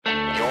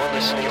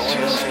Come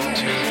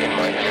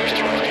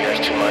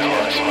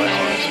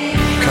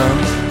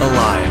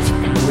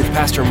Alive with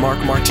Pastor Mark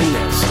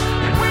Martinez.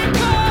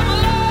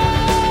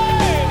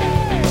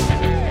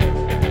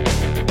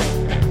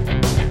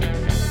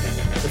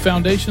 The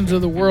foundations of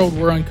the world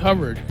were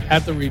uncovered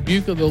at the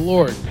rebuke of the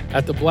Lord,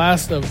 at the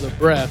blast of the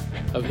breath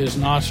of his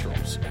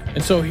nostrils.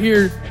 And so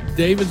here,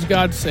 David's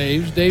God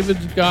saves,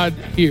 David's God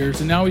hears,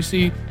 and now we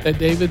see that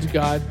David's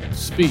God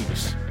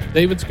speaks.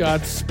 David's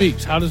God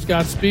speaks. How does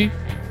God speak?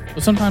 Well,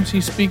 sometimes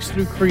he speaks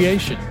through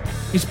creation.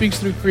 He speaks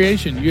through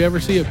creation. You ever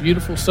see a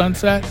beautiful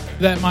sunset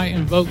that might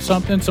invoke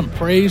something, some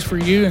praise for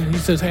you? And he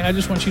says, hey, I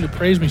just want you to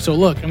praise me. So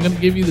look, I'm going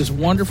to give you this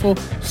wonderful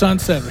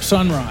sunset or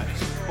sunrise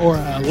or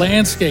a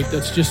landscape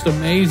that's just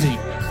amazing.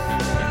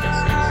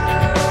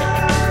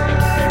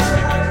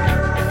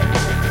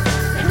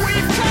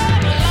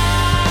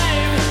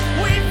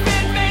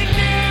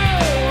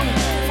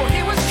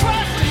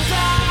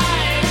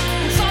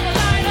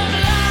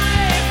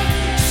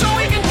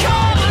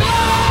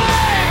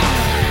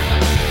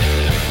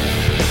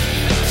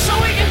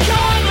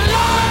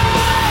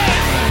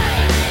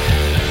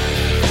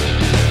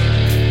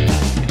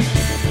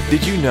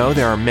 Did you know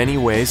there are many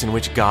ways in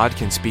which God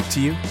can speak to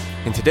you?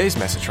 In today's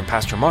message from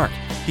Pastor Mark,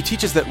 he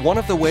teaches that one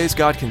of the ways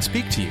God can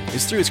speak to you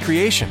is through his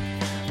creation.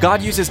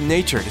 God uses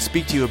nature to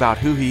speak to you about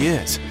who he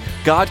is.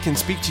 God can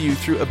speak to you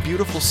through a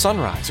beautiful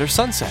sunrise or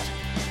sunset.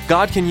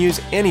 God can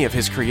use any of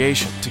his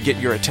creation to get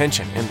your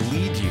attention and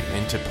lead you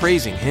into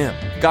praising him.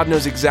 God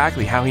knows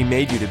exactly how he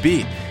made you to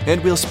be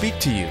and will speak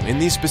to you in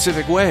these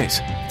specific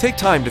ways. Take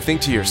time to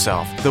think to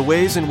yourself the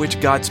ways in which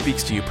God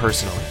speaks to you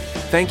personally.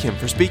 Thank him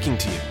for speaking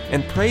to you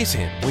and praise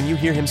him when you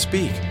hear him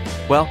speak.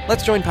 Well,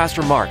 let's join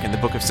Pastor Mark in the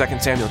book of 2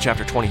 Samuel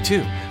chapter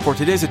 22 for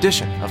today's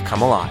edition of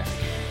Come Alive.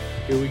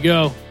 Here we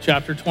go.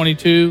 Chapter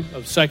 22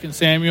 of 2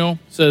 Samuel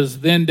says,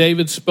 Then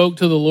David spoke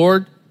to the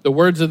Lord the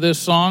words of this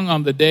song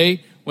on the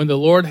day when the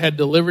Lord had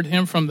delivered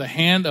him from the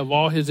hand of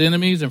all his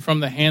enemies and from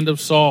the hand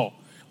of Saul.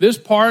 This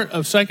part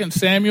of 2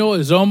 Samuel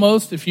is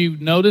almost, if you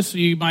notice,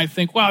 you might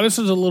think, wow, this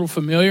is a little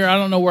familiar. I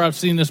don't know where I've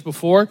seen this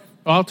before.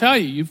 Well, I'll tell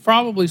you, you've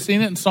probably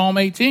seen it in Psalm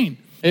 18.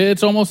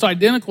 It's almost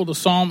identical to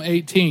Psalm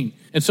 18.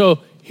 And so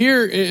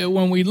here,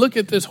 when we look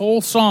at this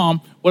whole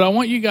psalm, what I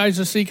want you guys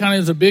to see kind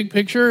of as a big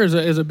picture,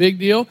 as a big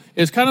deal,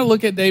 is kind of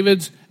look at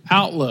David's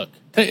outlook.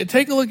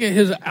 Take a look at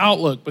his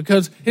outlook,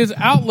 because his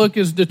outlook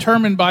is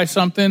determined by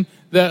something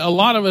that a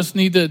lot of us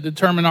need to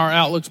determine our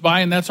outlooks by,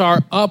 and that's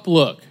our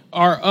uplook.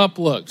 Our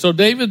uplook. So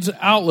David's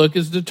outlook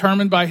is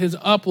determined by his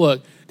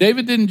uplook.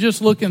 David didn't just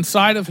look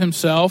inside of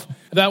himself.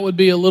 That would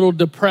be a little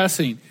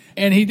depressing.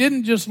 And he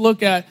didn't just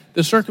look at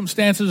the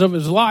circumstances of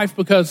his life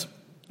because,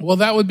 well,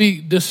 that would be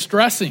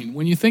distressing.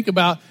 When you think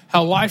about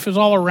how life is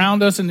all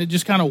around us and it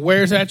just kind of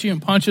wears at you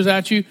and punches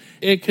at you,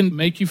 it can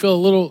make you feel a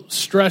little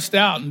stressed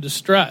out and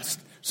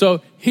distressed.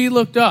 So he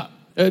looked up.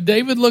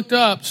 David looked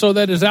up so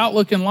that his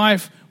outlook in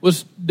life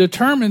was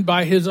determined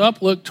by his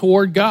uplook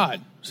toward God.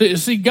 So,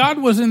 see, God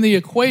was in the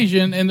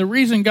equation, and the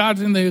reason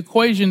God's in the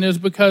equation is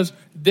because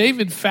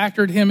David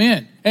factored him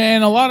in.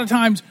 And a lot of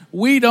times,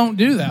 we don't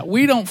do that.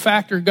 We don't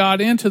factor God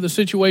into the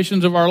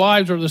situations of our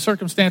lives or the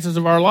circumstances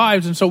of our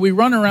lives, and so we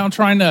run around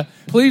trying to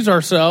please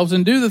ourselves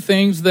and do the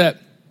things that,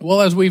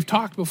 well, as we've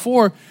talked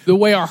before, the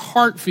way our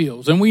heart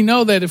feels. And we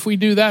know that if we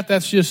do that,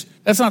 that's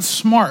not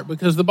smart,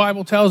 because the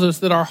Bible tells us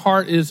that our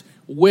heart is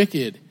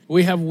wicked.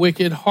 We have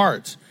wicked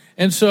hearts.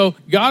 And so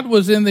God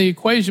was in the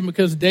equation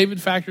because David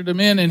factored him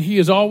in, and he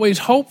is always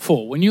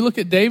hopeful. When you look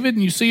at David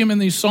and you see him in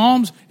these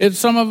Psalms,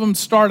 some of them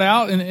start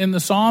out in the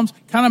Psalms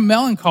kind of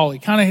melancholy,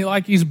 kind of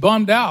like he's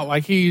bummed out,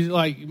 like he's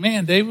like,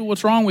 man, David,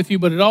 what's wrong with you?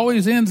 But it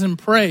always ends in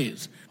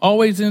praise,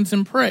 always ends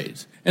in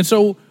praise. And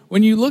so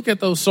when you look at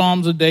those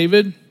Psalms of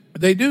David,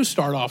 they do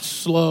start off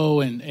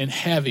slow and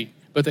heavy,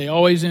 but they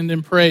always end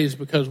in praise,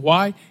 because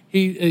why?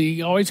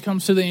 He always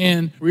comes to the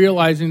end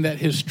realizing that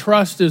his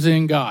trust is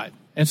in God.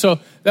 And so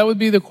that would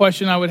be the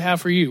question I would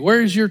have for you.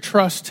 Where is your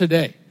trust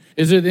today?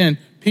 Is it in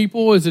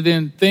people? Is it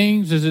in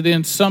things? Is it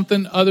in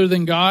something other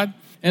than God?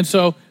 And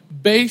so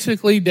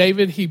basically,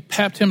 David, he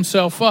pepped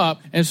himself up.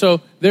 And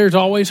so there's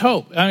always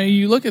hope. I mean,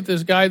 you look at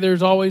this guy,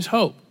 there's always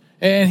hope.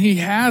 And he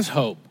has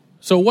hope.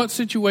 So what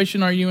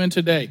situation are you in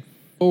today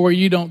where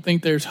you don't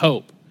think there's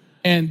hope?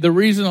 And the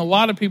reason a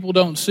lot of people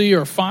don't see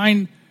or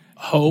find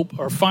hope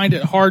or find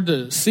it hard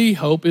to see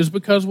hope is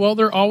because, well,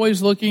 they're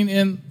always looking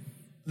in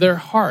their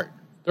heart.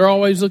 They're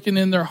always looking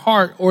in their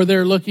heart, or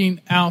they're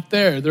looking out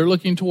there. They're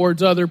looking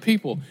towards other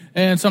people.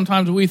 And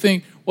sometimes we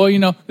think,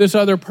 well, this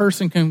other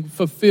person can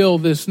fulfill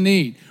this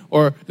need,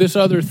 or this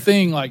other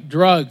thing like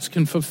drugs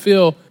can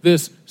fulfill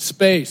this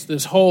space,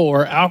 this hole,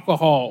 or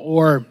alcohol,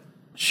 or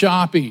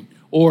shopping,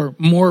 or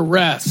more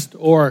rest,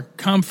 or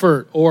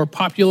comfort, or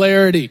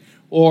popularity,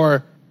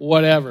 or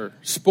whatever,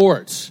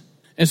 sports.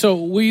 And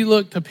so we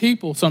look to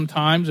people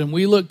sometimes, and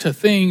we look to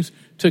things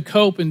to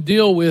cope and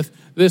deal with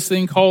this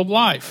thing called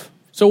life.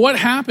 So what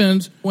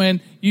happens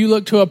when you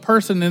look to a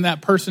person and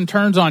that person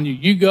turns on you?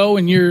 You go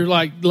and you're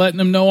like letting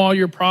them know all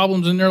your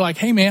problems, and they're like,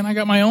 hey man, I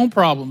got my own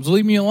problems.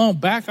 Leave me alone.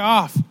 Back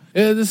off.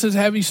 This is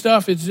heavy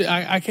stuff.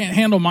 I can't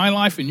handle my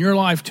life and your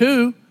life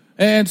too.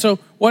 And so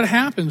what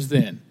happens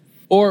then?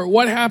 Or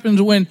what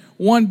happens when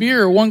one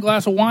beer or one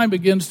glass of wine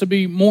begins to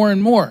be more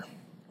and more?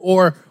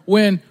 Or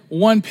when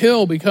one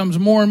pill becomes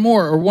more and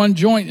more, or one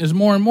joint is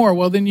more and more?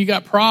 Well, then you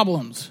got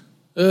problems.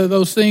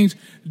 Those things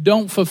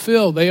don't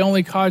fulfill. They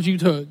only cause you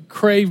to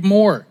crave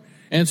more.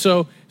 And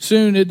so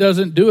soon it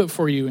doesn't do it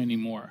for you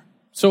anymore.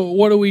 So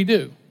what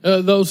do?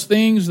 Those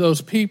things,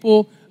 those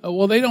people,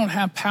 well, they don't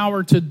have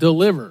power to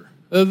deliver.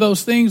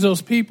 Those things,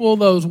 those people,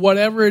 those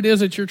whatever it is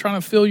that you're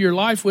trying to fill your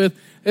life with,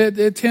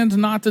 it tends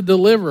not to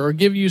deliver or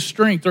give you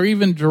strength or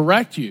even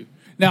direct you.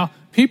 Now,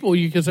 people,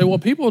 you can say, well,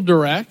 people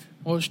direct.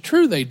 Well, it's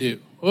true they do.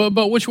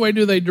 But which way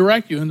do they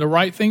direct you? In the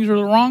right things or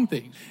the wrong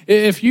things?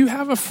 If you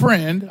have a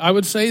friend, I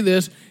would say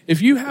this,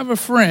 if you have a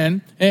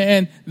friend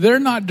and they're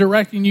not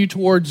directing you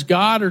towards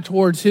God or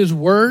towards His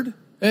Word,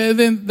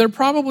 then they're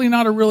probably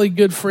not a really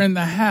good friend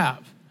to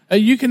have.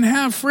 You can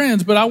have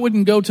friends, but I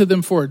wouldn't go to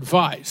them for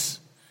advice.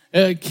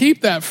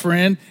 Keep that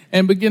friend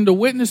and begin to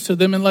witness to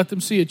them and let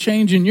them see a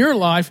change in your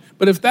life.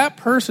 But if that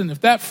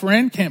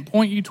friend can't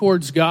point you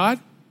towards God,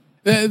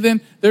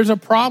 then there's a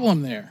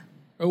problem there.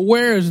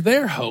 Where is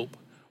their hope?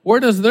 Where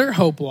does their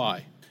hope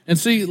lie? And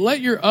see,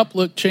 let your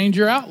uplook change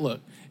your outlook.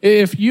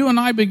 If you and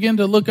I begin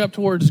to look up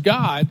towards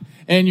God,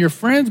 and your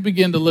friends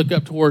begin to look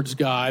up towards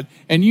God,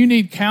 and you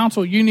need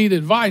counsel, you need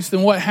advice,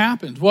 then what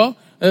happens? Well,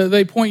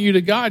 they point you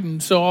to God,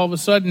 and so all of a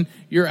sudden,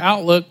 your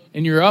outlook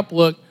and your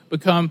uplook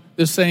become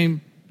the same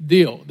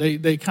deal.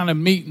 They kind of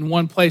meet in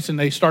one place, and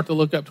they start to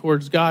look up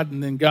towards God,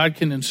 and then God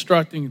can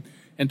instruct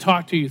and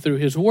talk to you through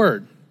His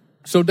Word.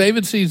 So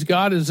David sees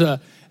God as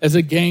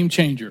a game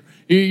changer.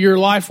 Your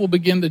life will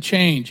begin to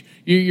change.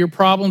 Your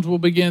problems will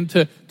begin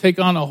to take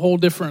on a whole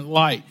different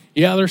light.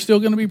 Yeah, there's still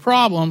going to be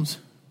problems,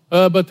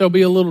 but they'll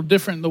be a little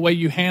different in the way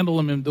you handle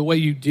them and the way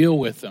you deal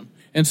with them.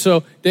 And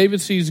so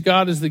David sees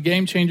God as the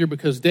game changer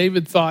because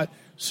David thought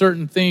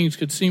certain things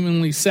could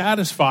seemingly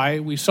satisfy.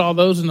 We saw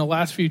those in the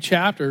last few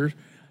chapters.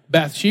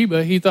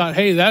 Bathsheba, he thought,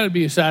 hey, that would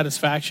be a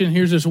satisfaction.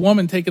 Here's this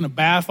woman taking a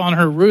bath on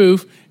her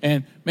roof,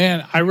 and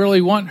man, I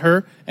really want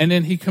her. And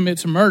then he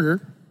commits murder.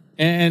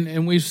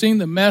 And we've seen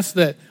the mess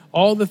that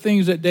all the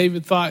things that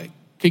David thought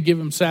could give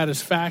him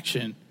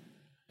satisfaction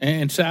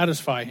and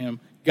satisfy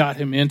him got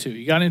him into.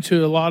 He got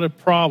into a lot of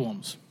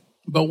problems.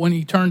 But when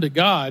he turned to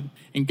God,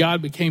 and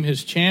God became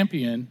his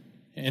champion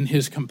and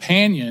his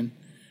companion,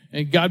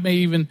 and God may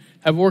even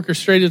have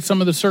orchestrated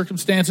some of the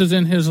circumstances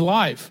in his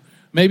life.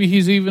 Maybe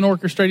He's even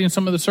orchestrating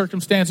some of the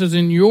circumstances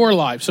in your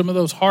life, some of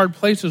those hard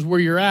places where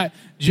you're at,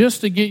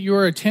 just to get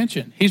your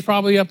attention. He's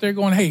probably up there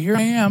going, hey, here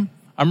I am.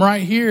 I'm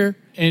right here.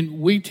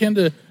 And we tend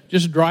to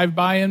just drive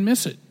by and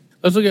miss it.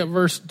 Let's look at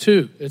verse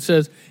 2. It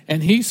says,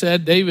 and he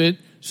said, David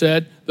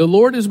said, the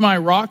Lord is my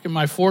rock and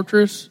my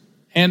fortress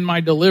and my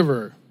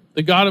deliverer,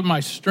 the God of my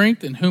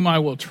strength in whom I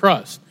will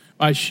trust,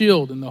 my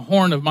shield and the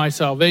horn of my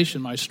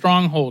salvation, my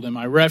stronghold and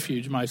my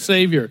refuge, my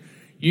Savior.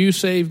 You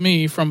save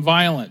me from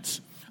violence.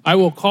 I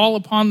will call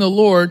upon the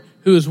Lord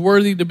who is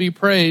worthy to be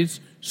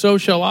praised. So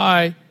shall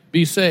I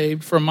be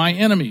saved from my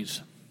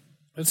enemies.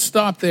 Let's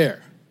stop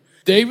there.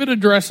 David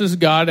addresses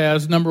God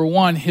as, number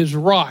one, his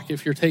rock,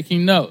 if you're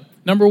taking note.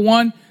 Number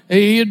one,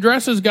 he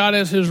addresses God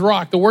as his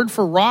rock. The word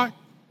for rock,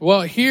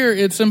 well, here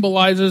it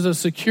symbolizes a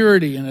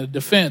security and a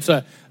defense,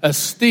 a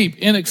steep,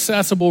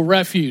 inaccessible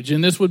refuge.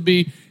 And this would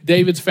be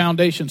David's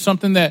foundation,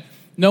 something that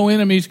no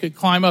enemies could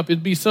climb up.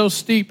 It'd be so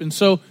steep and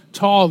so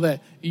tall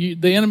that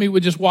the enemy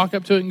would just walk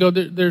up to it and go,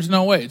 there's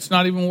no way. It's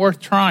not even worth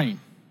trying.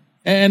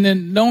 And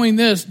then knowing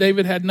this,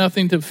 David had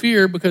nothing to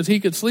fear because he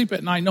could sleep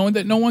at night knowing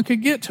that no one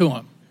could get to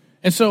him.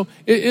 And so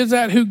is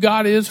that who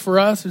God is for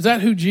us? Is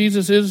that who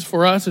Jesus is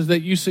for us? Is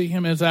that you see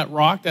him as that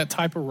rock, that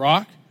type of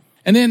rock?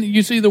 And then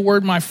you see the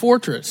word my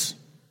fortress.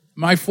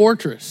 My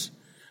fortress.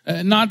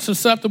 Not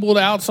susceptible to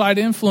outside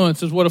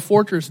influence is what a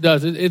fortress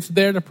does. It's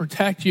there to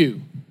protect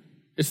you.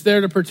 It's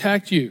there to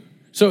protect you.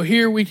 So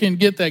here we can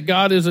get that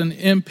God is an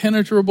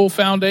impenetrable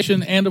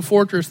foundation and a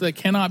fortress that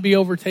cannot be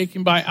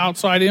overtaken by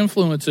outside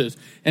influences.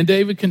 And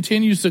David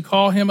continues to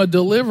call him a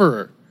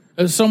deliverer,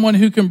 as someone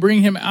who can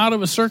bring him out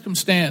of a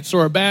circumstance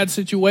or a bad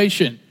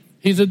situation.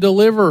 He's a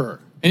deliverer.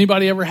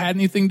 Anybody ever had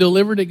anything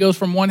delivered? It goes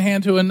from one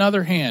hand to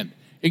another hand.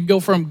 It can go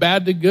from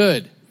bad to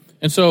good.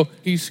 And so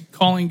he's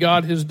calling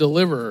God his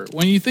deliverer.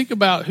 When you think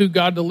about who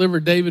God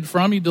delivered David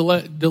from, he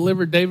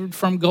delivered David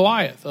from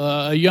Goliath,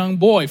 a young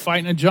boy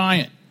fighting a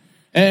giant.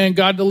 And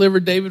God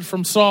delivered David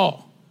from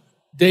Saul.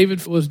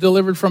 David was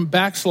delivered from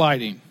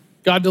backsliding.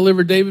 God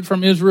delivered David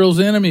from Israel's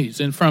enemies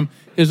and from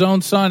his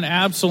own son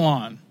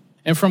Absalom.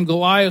 And from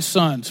Goliath's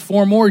sons,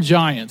 4 more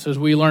giants, as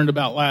we learned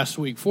about last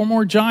week. 4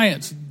 more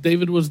giants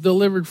David was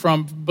delivered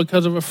from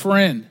because of a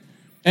friend.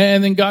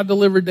 And then God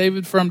delivered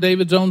David from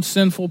David's own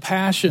sinful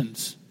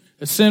passions.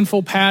 The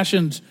sinful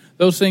passions,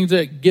 those things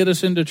that get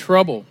us into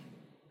trouble.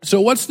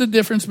 So what's the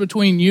difference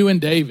between you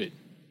and David?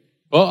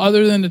 Well,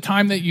 other than the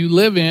time that you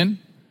live in,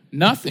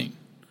 nothing.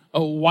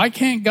 Oh, why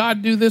can't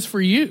God do this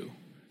for you?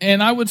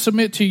 And I would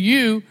submit to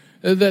you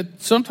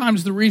that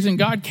sometimes the reason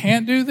God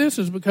can't do this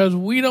is because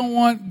we don't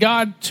want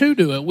God to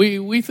do it.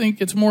 We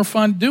think it's more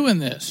fun doing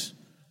this,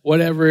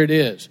 whatever it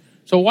is.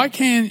 So why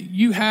can't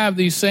you have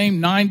these same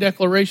 9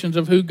 declarations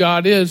of who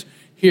God is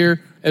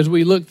here as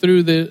we look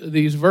through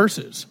these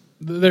verses?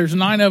 There's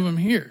 9 of them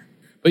here,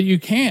 but you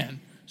can.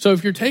 So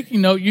if you're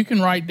taking note, you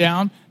can write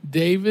down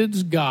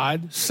David's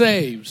God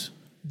saves.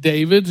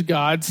 David's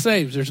God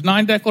saves. There's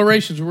 9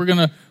 declarations we're going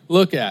to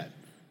look at.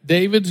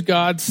 David's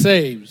God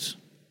saves.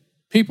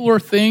 People or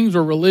things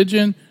or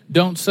religion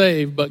don't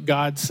save, but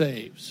God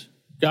saves.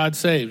 God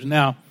saves.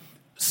 Now,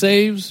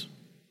 saves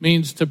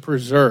means to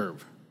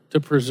preserve. To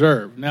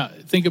preserve. Now,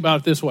 think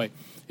about it this way.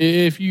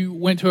 If you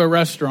went to a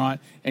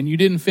restaurant and you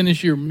didn't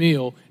finish your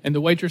meal and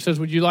the waitress says,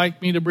 would you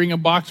like me to bring a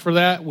box for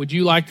that? Would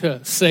you like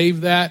to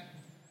save that?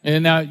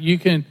 And now you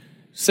can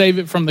save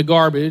it from the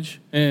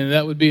garbage, and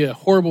that would be a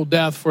horrible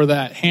death for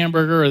that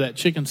hamburger or that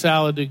chicken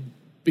salad to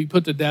be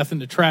put to death in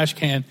the trash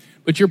can.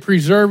 But you're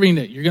preserving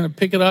it. You're going to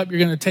pick it up. You're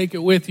going to take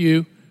it with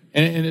you,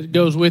 and it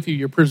goes with you.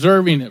 You're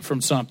preserving it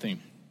from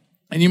something.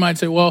 And you might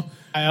say, well,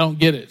 I don't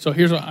get it. So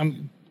here's what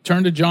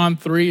turn to John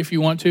 3 if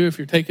you want to. If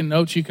you're taking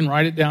notes, you can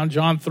write it down.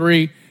 John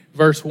 3,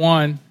 verse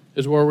 1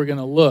 is where we're going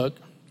to look.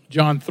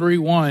 John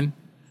 3:1.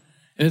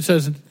 And it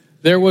says,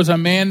 there was a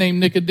man named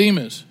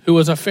Nicodemus who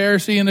was a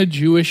Pharisee and a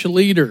Jewish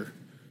leader.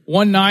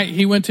 One night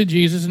he went to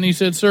Jesus and he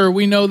said, sir,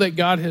 we know that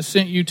God has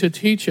sent you to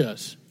teach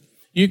us.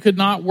 You could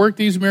not work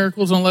these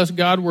miracles unless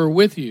God were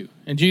with you.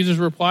 And Jesus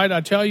replied,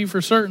 I tell you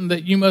for certain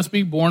that you must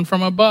be born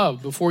from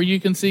above before you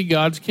can see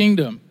God's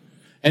kingdom.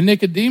 And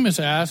Nicodemus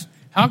asked,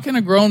 how can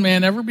a grown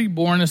man ever be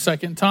born a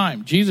second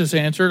time? Jesus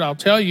answered, I'll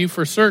tell you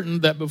for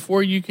certain that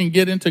before you can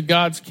get into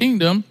God's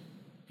kingdom,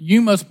 you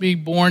must be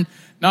born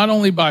not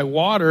only by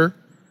water,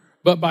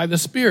 but by the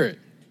Spirit.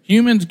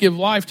 Humans give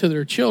life to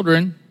their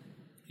children,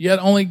 yet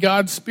only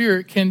God's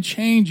Spirit can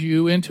change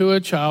you into a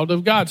child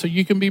of God. So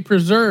you can be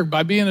preserved.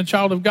 By being a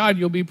child of God,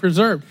 you'll be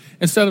preserved.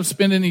 Instead of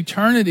spending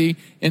eternity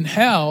in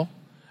hell,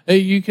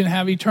 you can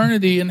have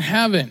eternity in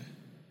heaven.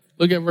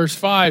 Look at verse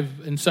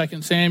 5 in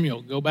 2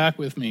 Samuel. Go back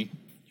with me.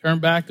 Turn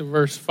back to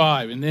verse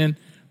 5, and then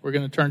we're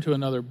going to turn to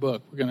another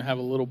book. We're going to have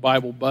a little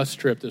Bible bus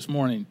trip this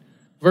morning.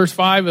 Verse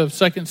 5 of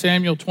 2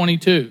 Samuel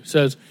 22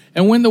 says,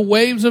 and when the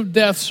waves of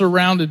death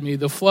surrounded me,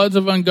 the floods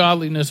of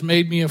ungodliness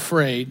made me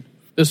afraid.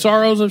 The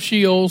sorrows of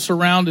Sheol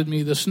surrounded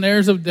me. The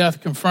snares of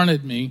death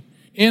confronted me.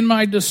 In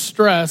my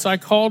distress, I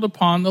called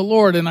upon the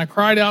Lord, and I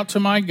cried out to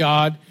my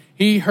God.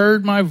 He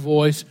heard my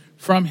voice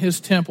from his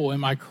temple,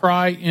 and my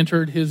cry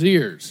entered his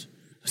ears.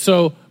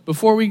 So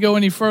before we go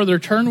any further,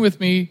 turn with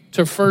me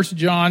to 1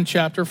 John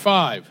chapter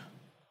 5.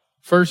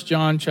 1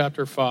 John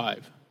chapter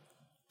 5.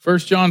 1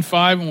 John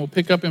 5, and we'll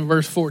pick up in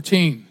verse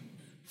 14.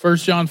 1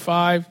 John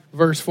 5,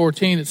 verse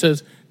 14, it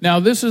says, now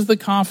this is the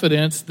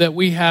confidence that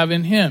we have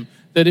in him,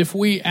 that if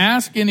we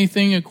ask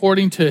anything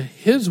according to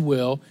his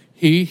will,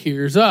 he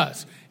hears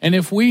us. And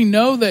if we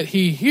know that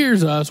he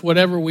hears us,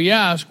 whatever we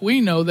ask,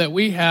 we know that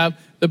we have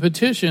the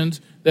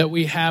petitions that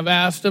we have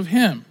asked of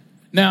him.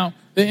 Now,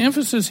 the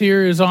emphasis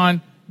here is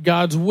on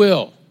God's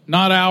will,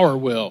 not our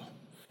will.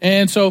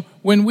 And so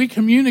when we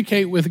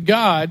communicate with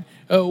God,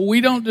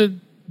 we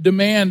don't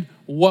demand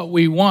what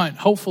we want.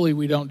 Hopefully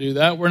we don't do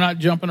that. We're not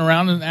jumping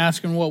around and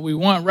asking what we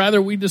want.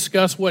 Rather, we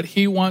discuss what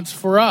he wants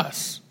for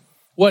us.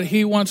 What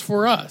he wants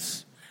for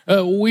us.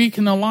 We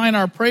can align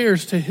our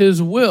prayers to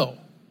his will,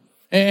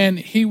 and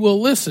he will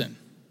listen.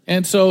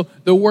 And so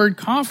the word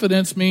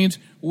confidence means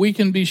we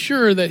can be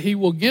sure that he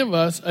will give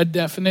us a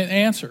definite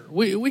answer.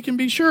 We can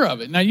be sure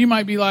of it. Now, you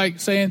might be like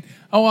saying,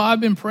 oh, well,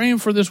 I've been praying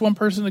for this one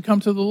person to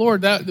come to the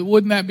Lord.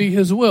 Wouldn't that be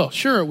his will?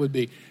 Sure, it would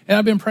be. And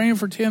I've been praying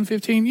for 10,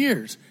 15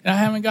 years, and I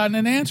haven't gotten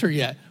an answer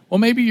yet. Well,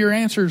 maybe your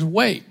answer is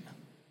wait.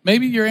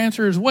 Maybe your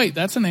answer is wait.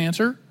 That's an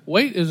answer.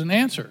 Wait is an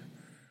answer.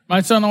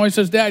 My son always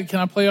says, Dad, can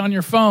I play on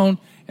your phone?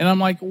 And I'm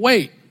like,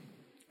 wait.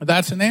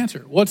 That's an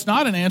answer. What's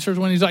not an answer is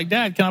when he's like,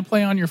 Dad, can I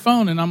play on your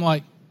phone? And I'm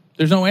like,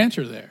 there's no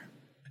answer there.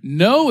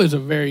 No is a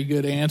very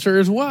good answer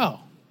as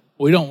well.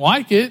 We don't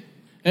like it.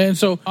 And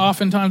so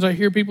oftentimes I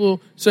hear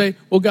people say,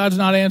 well, God's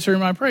not answering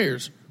my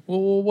prayers.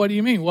 Well, what do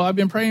you mean? Well, I've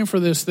been praying for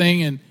this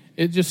thing, and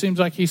it just seems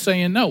like he's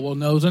saying no. Well,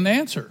 no's an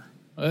answer.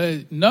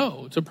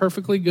 No, it's a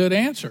perfectly good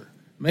answer.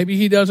 Maybe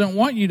he doesn't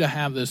want you to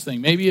have this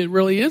thing. Maybe it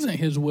really isn't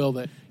his will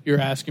that you're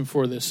asking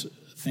for this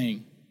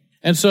thing.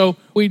 And so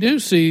we do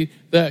see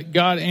that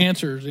God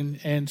answers.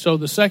 And so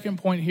the second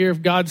point here,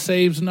 if God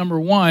saves, number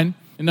one,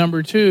 and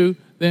number two,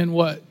 then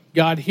what?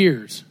 God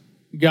hears.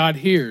 God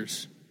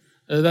hears.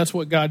 That's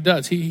what God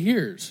does. He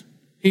hears.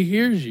 He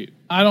hears you.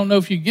 I don't know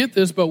if you get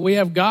this, but we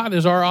have God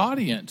as our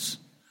audience.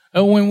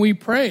 And when we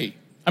pray,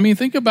 I mean,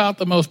 think about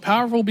the most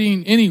powerful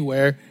being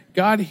anywhere.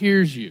 God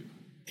hears you.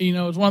 You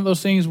know, it's one of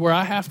those things where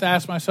I have to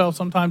ask myself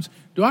sometimes,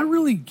 do I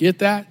really get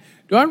that?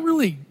 Do I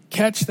really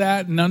catch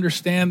that and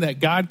understand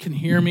that God can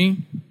hear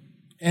me?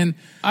 And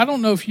I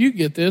don't know if you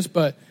get this,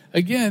 but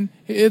again,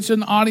 it's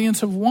an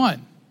audience of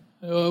one.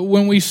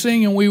 When we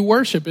sing and we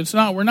worship,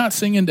 we're not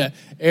singing to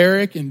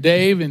Eric and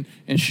Dave and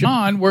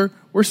Sean.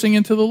 We're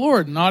singing to the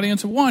Lord, an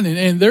audience of one.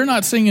 And they're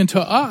not singing to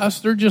us.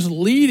 They're just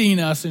leading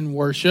us in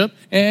worship.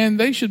 And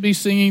they should be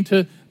singing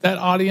to that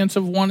audience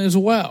of one as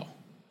well.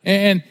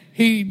 And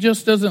he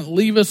just doesn't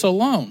leave us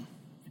alone.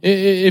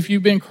 If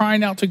you've been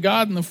crying out to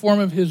God in the form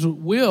of his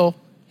will,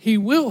 he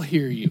will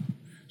hear you.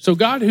 So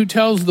God, who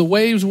tells the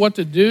waves what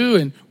to do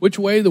and which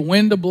way the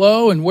wind to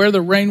blow and where the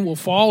rain will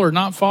fall or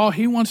not fall,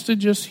 he wants to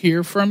just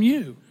hear from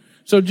you.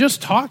 So just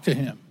talk to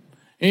him.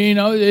 And,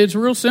 it's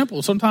real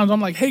simple. Sometimes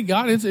I'm like, hey,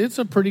 God, it's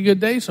a pretty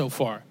good day so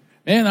far.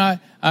 Man,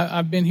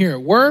 I've been here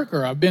at work,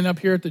 or I've been up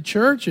here at the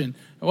church, and,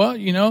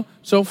 well,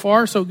 so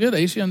far so good.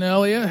 AC and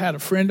Elia had a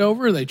friend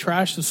over. They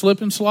trashed the slip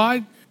and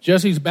slide.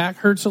 Jesse's back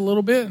hurts a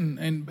little bit,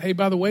 and hey,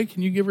 by the way,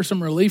 can you give her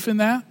some relief in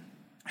that?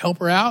 Help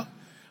her out?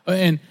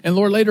 And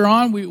Lord, later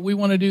on, we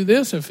want to do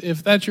this.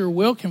 If that's your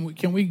will,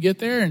 can we get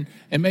there?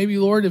 And maybe,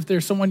 Lord, if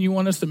there's someone you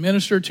want us to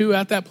minister to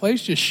at that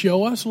place, just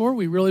show us, Lord.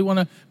 We really want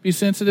to be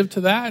sensitive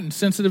to that and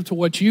sensitive to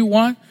what you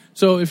want.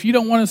 So if you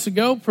don't want us to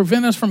go,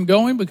 prevent us from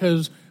going,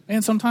 because,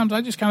 man, sometimes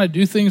I just kind of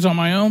do things on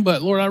my own.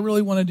 But, Lord, I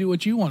really want to do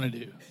what you want to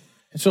do.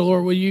 And so,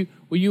 Lord, will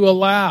you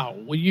allow?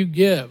 Will you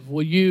give?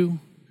 Will you?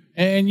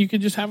 And you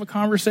can just have a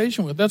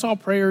conversation with. That's all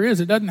prayer is.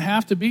 It doesn't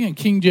have to be in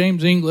King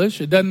James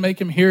English. It doesn't make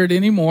him hear it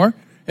anymore.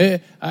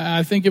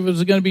 I think if it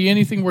was going to be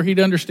anything where he'd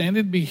understand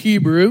it, it'd be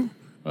Hebrew.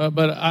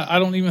 But I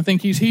don't even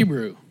think he's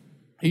Hebrew.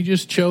 He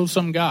just chose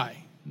some guy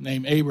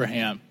named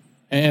Abraham.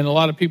 And a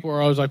lot of people are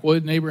always like, well,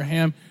 isn't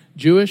Abraham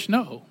Jewish?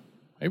 No,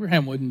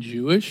 Abraham wasn't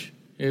Jewish.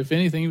 If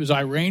anything, he was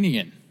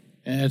Iranian.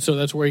 And so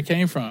that's where he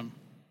came from,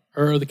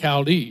 Ur of the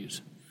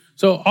Chaldees.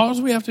 So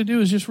all we have to do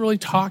is just really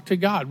talk to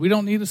God. We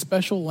don't need a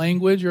special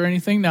language or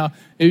anything. Now,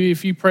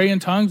 if you pray in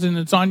tongues and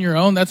it's on your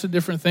own, that's a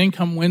different thing.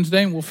 Come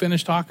Wednesday and we'll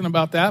finish talking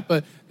about that.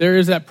 But there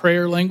is that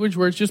prayer language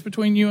where it's just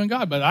between you and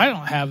God. But I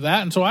don't have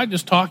that. And so I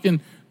just talk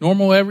in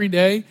normal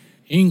everyday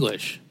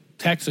English,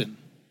 Texan.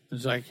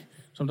 It's like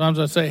sometimes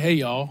I say, hey,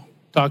 y'all,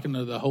 talking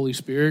to the Holy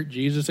Spirit,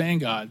 Jesus,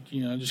 and God.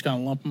 Just kind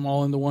of lump them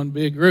all into one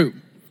big group.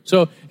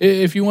 So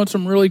if you want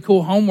some really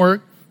cool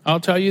homework, I'll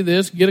tell you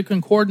this, get a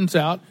concordance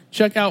out.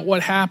 Check out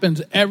what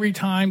happens every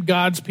time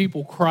God's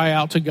people cry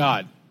out to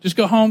God. Just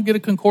go home, get a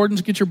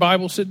concordance, get your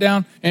Bible, sit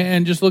down,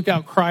 and just look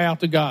out, cry out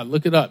to God.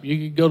 Look it up. You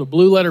can go to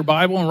Blue Letter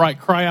Bible and write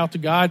cry out to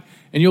God,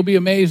 and you'll be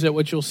amazed at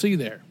what you'll see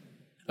there.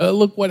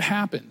 Look what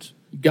happens.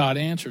 God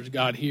answers,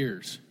 God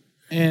hears.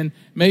 And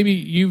maybe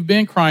you've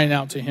been crying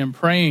out to him,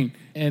 praying,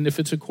 and if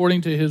it's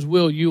according to his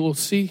will, you will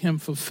see him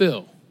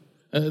fulfill.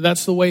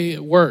 That's the way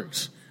it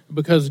works.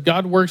 Because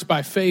God works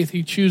by faith,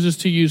 he chooses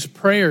to use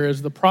prayer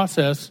as the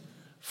process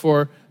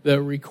for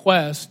the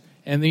request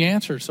and the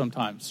answer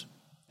sometimes.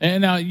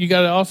 And now you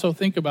got to also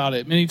think about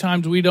it. Many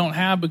times we don't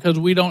have because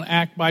we don't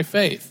act by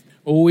faith.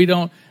 Or we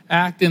don't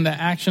act in the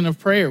action of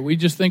prayer. We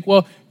just think,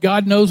 well,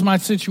 God knows my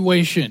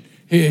situation.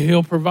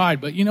 He'll provide.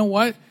 But you know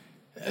what?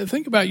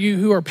 Think about you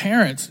who are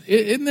parents.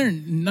 Isn't there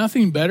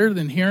nothing better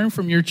than hearing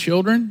from your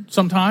children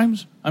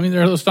sometimes? I mean,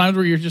 there are those times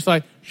where you're just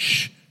like,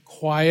 shh,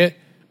 quiet.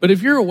 But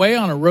if you're away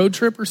on a road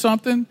trip or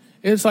something,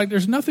 it's like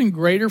there's nothing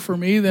greater for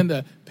me than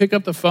to pick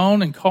up the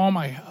phone and call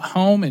my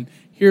home and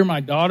hear my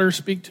daughter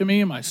speak to me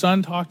and my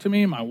son talk to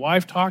me and my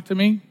wife talk to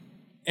me.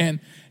 And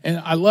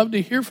I love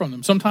to hear from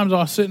them. Sometimes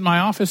I'll sit in my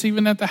office,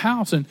 even at the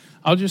house, and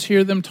I'll just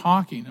hear them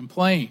talking and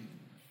playing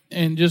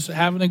and just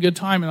having a good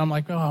time. And I'm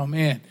like, oh,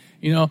 man,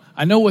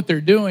 I know what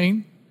they're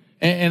doing.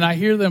 And I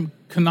hear them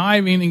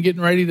conniving and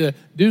getting ready to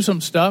do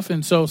some stuff.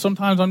 And so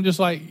sometimes I'm just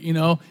like,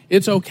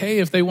 it's okay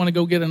if they want to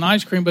go get an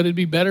ice cream, but it'd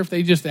be better if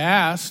they just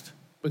asked,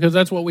 because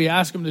that's what we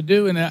ask them to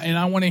do. And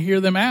I want to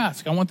hear them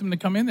ask. I want them to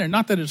come in there.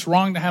 Not that it's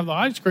wrong to have the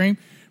ice cream,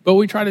 but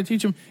we try to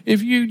teach them,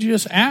 if you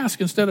just ask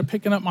instead of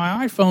picking up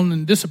my iPhone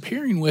and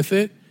disappearing with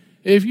it,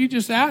 if you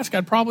just ask,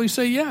 I'd probably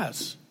say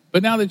yes.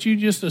 But now that you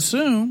just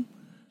assume,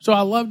 so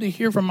I love to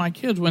hear from my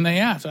kids when they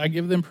ask. I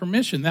give them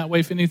permission. That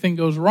way, if anything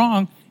goes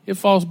wrong, it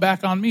falls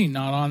back on me,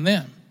 not on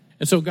them.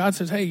 And so God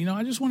says, hey,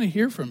 I just want to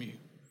hear from you.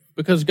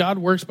 Because God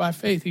works by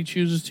faith, he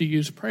chooses to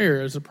use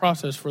prayer as a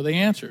process for the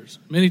answers.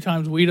 Many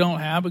times we don't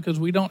have because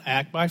we don't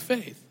act by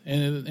faith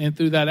and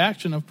through that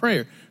action of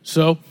prayer.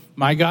 So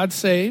my God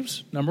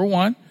saves, number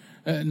one.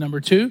 Number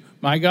two,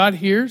 my God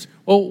hears.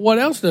 Well, what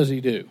else does he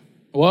do?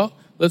 Well,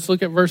 let's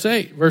look at verse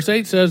 8. Verse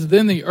 8 says,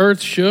 then the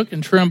earth shook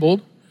and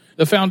trembled.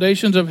 The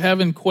foundations of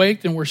heaven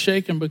quaked and were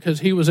shaken because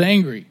he was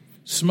angry.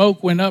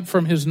 Smoke went up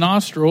from his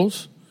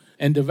nostrils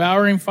and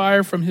devouring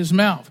fire from his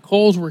mouth.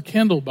 Coals were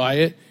kindled by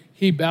it.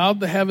 He bowed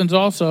the heavens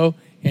also,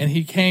 and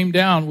he came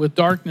down with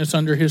darkness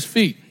under his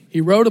feet.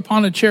 He rode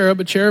upon a cherub.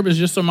 A cherub is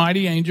just a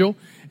mighty angel,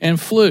 and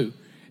flew.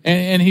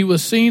 And he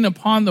was seen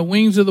upon the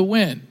wings of the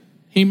wind.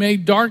 He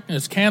made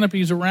darkness,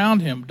 canopies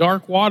around him,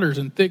 dark waters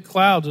and thick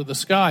clouds of the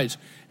skies.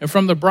 And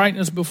from the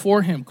brightness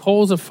before him,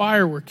 coals of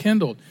fire were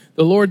kindled.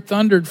 The Lord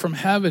thundered from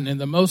heaven, and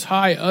the Most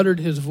High uttered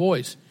his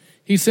voice.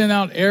 He sent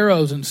out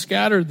arrows and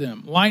scattered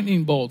them,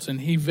 lightning bolts,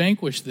 and he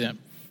vanquished them.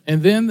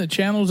 And then the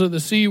channels of the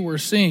sea were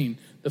seen.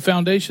 The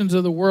foundations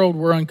of the world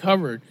were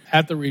uncovered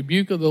at the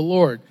rebuke of the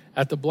Lord,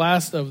 at the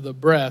blast of the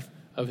breath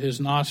of his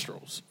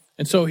nostrils.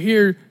 And so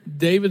here,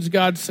 David's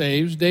God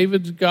saves,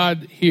 David's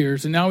God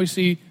hears, and now we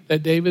see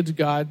that David's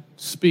God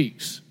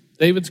speaks.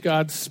 David's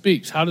God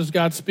speaks. How does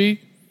God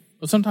speak?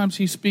 Well, sometimes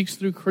he speaks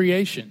through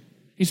creation.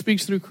 He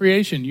speaks through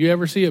creation. You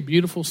ever see a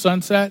beautiful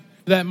sunset?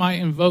 That might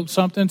invoke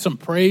something, some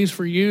praise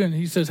for you. And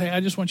he says, hey, I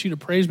just want you to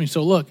praise me.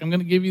 So look, I'm going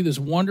to give you this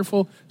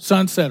wonderful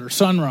sunset or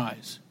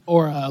sunrise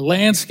or a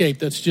landscape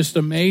that's just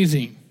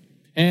amazing.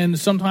 And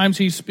sometimes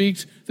he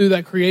speaks through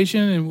that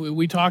creation. And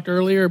we talked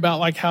earlier about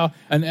like how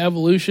an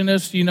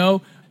evolutionist,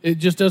 it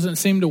just doesn't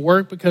seem to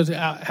work because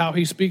how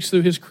he speaks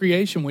through his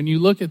creation. When you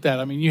look at that,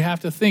 I mean, you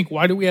have to think,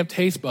 why do we have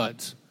taste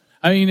buds?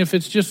 I mean, if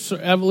it's just,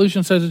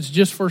 evolution says it's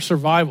just for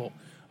survival.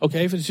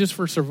 Okay, if it's just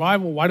for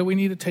survival, why do we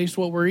need to taste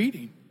what we're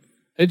eating?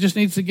 It just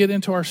needs to get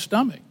into our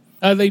stomach.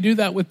 They do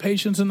that with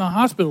patients in the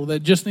hospital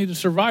that just need to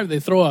survive. They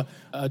throw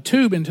a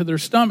tube into their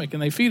stomach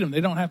and they feed them. They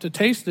don't have to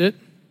taste it,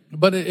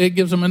 but it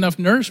gives them enough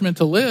nourishment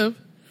to live.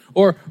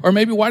 Or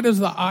maybe why does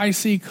the eye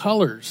see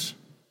colors?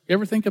 You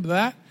ever think of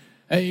that?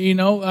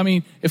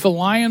 If a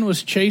lion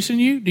was chasing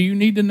you, do you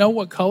need to know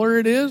what color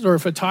it is? Or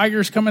if a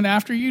tiger's coming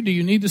after you, do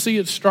you need to see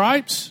its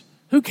stripes?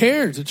 Who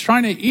cares? It's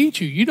trying to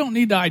eat you. You don't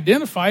need to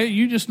identify it.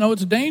 You just know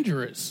it's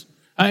dangerous.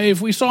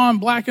 If we saw in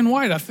black and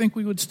white, I think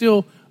we would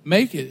still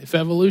make it if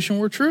evolution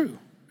were true.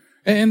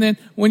 And then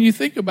when you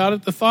think about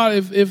it, the thought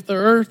if the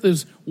earth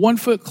is 1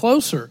 foot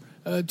closer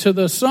to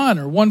the sun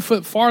or 1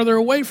 foot farther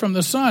away from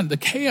the sun, the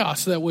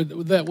chaos that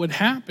would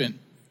happen.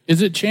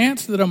 Is it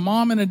chance that a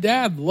mom and a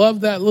dad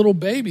love that little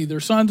baby, their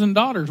sons and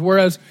daughters,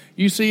 whereas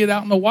you see it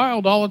out in the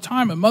wild all the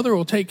time? A mother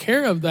will take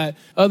care of that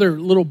other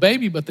little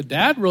baby, but the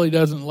dad really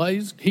doesn't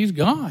he's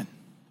gone.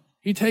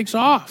 He takes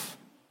off.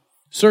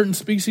 Certain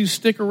species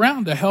stick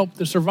around to help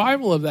the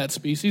survival of that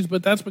species,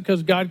 but that's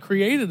because God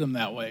created them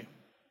that way.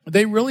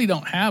 They really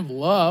don't have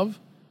love.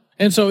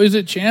 And so is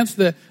it chance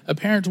that a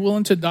parent's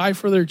willing to die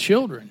for their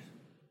children?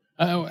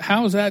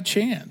 How is that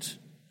chance?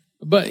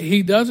 But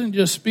he doesn't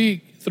just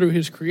speak through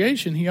his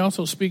creation. He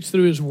also speaks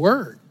through his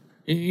word.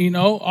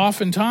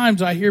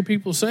 Oftentimes I hear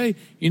people say,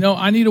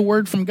 I need a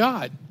word from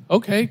God.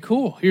 Okay,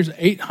 cool. Here's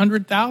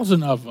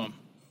 800,000 of them.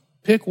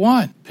 Pick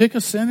one. Pick a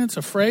sentence,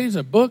 a phrase,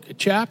 a book, a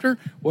chapter,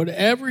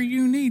 whatever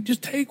you need.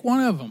 Just take one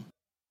of them.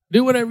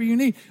 Do whatever you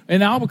need.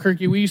 In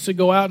Albuquerque, we used to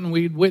go out and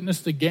we'd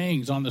witness the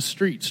gangs on the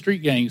street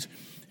gangs.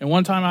 And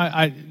one time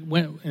I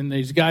went and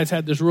these guys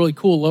had this really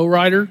cool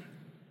lowrider.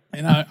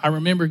 And I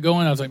remember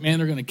going, I was like, man,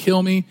 they're going to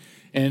kill me.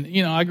 And,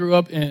 I grew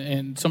up,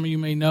 and some of you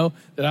may know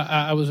that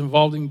I was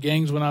involved in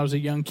gangs when I was a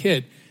young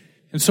kid.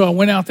 And so I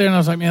went out there and I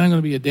was like, man, I'm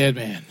going to be a dead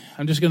man.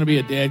 I'm just going to be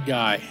a dead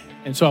guy.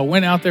 And so I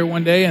went out there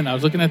one day and I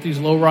was looking at these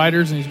low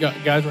riders and these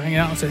guys were hanging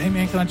out and said, hey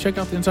man, can I check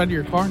out the inside of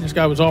your car? And this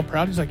guy was all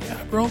proud. He's like,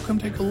 yeah, bro, come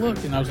take a look.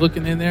 And I was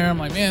looking in there. I'm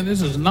like, man,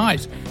 this is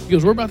nice. He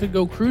goes, we're about to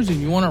go cruising.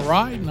 You want to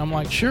ride? And I'm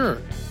like,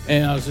 sure.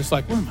 And I was just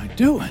like, what am I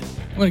doing?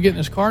 I'm going to get in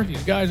this car.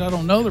 These guys, I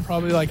don't know. They're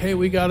probably like, hey,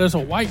 we got us a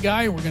white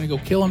guy and we're going to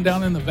go kill him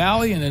down in the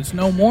valley and it's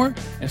no more.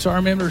 And so I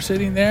remember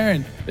sitting there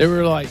and they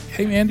were like,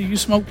 hey man, do you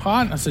smoke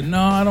pot? And I said,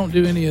 no, I don't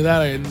do any of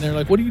that. And they're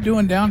like, what are you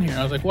doing down here?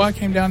 I was like, well, I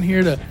came down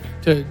here to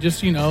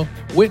just,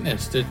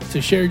 witness,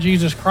 to share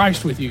Jesus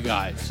Christ with you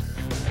guys.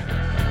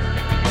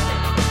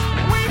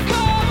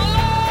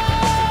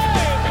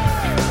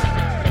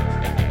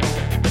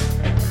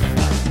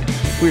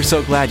 We're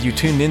so glad you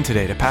tuned in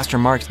today to Pastor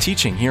Mark's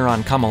teaching here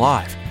on Come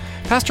Alive.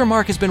 Pastor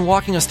Mark has been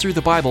walking us through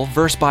the Bible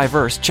verse by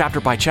verse, chapter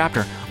by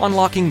chapter,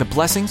 unlocking the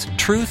blessings,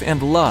 truth,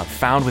 and love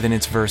found within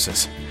its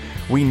verses.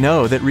 We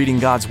know that reading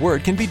God's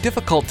Word can be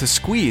difficult to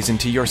squeeze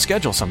into your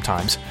schedule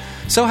sometimes,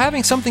 so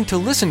having something to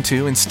listen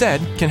to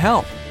instead can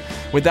help.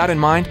 With that in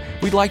mind,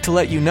 we'd like to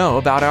let you know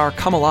about our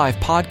Come Alive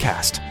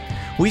podcast.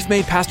 We've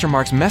made Pastor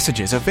Mark's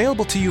messages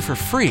available to you for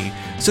free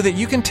so that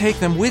you can take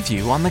them with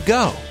you on the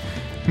go,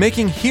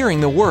 making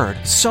hearing the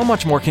Word so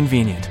much more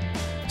convenient.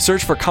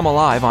 Search for Come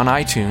Alive on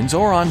iTunes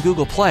or on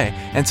Google Play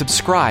and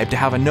subscribe to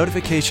have a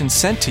notification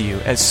sent to you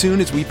as soon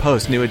as we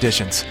post new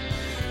editions.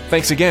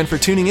 Thanks again for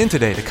tuning in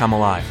today to Come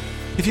Alive.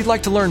 If you'd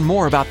like to learn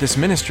more about this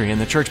ministry and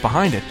the church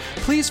behind it,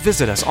 please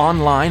visit us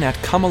online at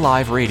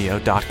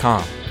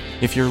comealiveradio.com.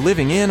 If you're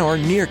living in or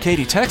near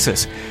Katy,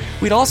 Texas,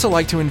 we'd also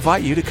like to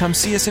invite you to come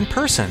see us in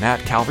person at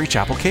Calvary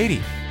Chapel,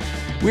 Katy.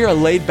 We're a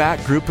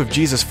laid-back group of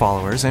Jesus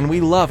followers, and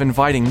we love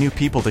inviting new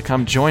people to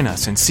come join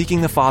us in seeking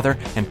the Father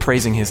and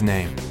praising His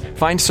name.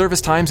 Find service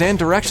times and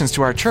directions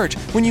to our church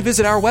when you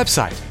visit our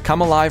website,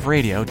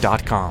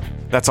 comealiveradio.com.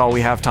 That's all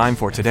we have time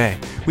for today.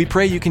 We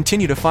pray you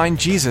continue to find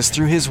Jesus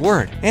through His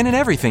Word and in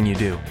everything you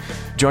do.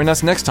 Join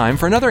us next time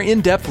for another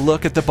in-depth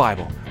look at the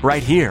Bible,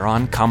 right here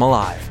on Come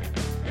Alive.